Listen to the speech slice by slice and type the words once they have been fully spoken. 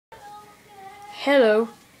Hello,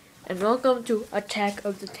 and welcome to Attack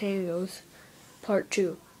of the Tangos, Part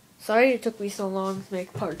 2. Sorry it took me so long to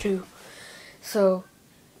make Part 2. So,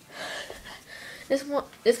 this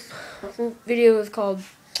video is called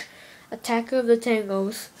Attack of the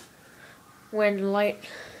Tangos when light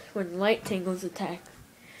tangos attack.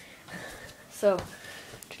 So,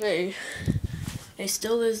 today, it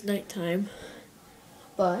still is nighttime,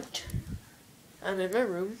 but I'm in my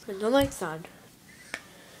room and the light's on.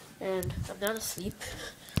 And I'm not asleep,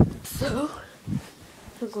 so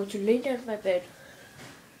I'm going to lay down in my bed.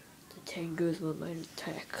 The tangos will might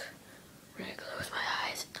attack when I close my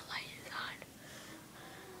eyes and the light is on.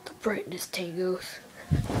 The brightness tangos.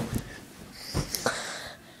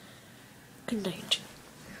 Good night.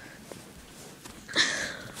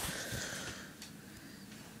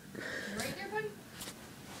 Right there, buddy?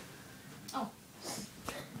 Oh.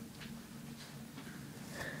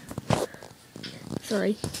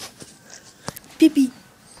 Sorry. Pee-pee.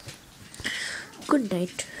 Good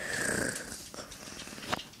night.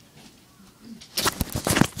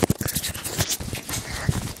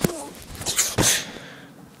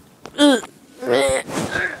 I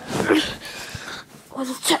was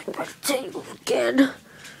attacked by the tango again.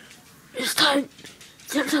 This time,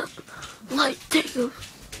 there's a light tango.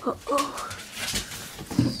 Uh-oh.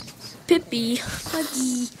 Pippi.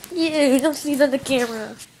 Huggy. Yeah, you don't see it on the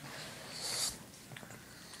camera.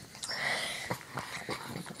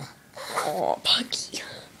 Oh, Puggy.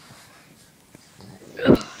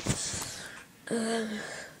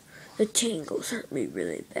 The tangles hurt me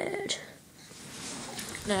really bad.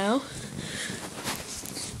 Now,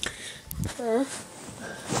 the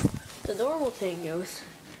normal tangos.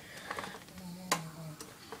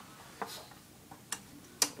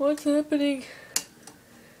 What's happening?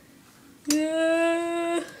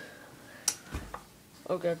 Yeah.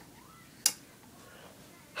 Oh god.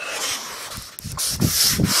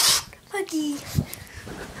 Puggy.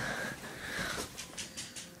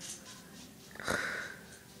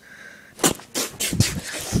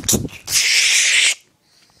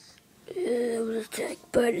 I was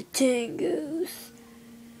attacked by the tangos.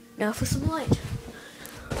 Now for some light.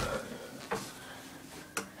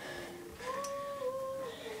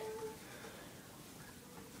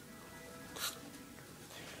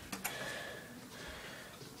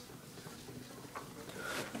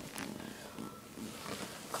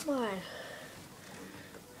 Come on.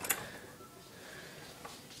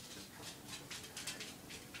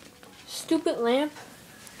 Stupid lamp.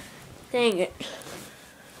 Dang it.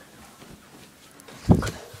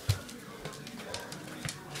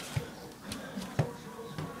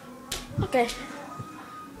 Okay.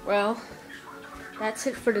 Well, that's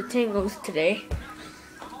it for the tangos today.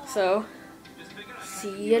 So,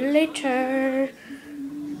 see you later.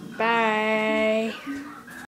 Bye.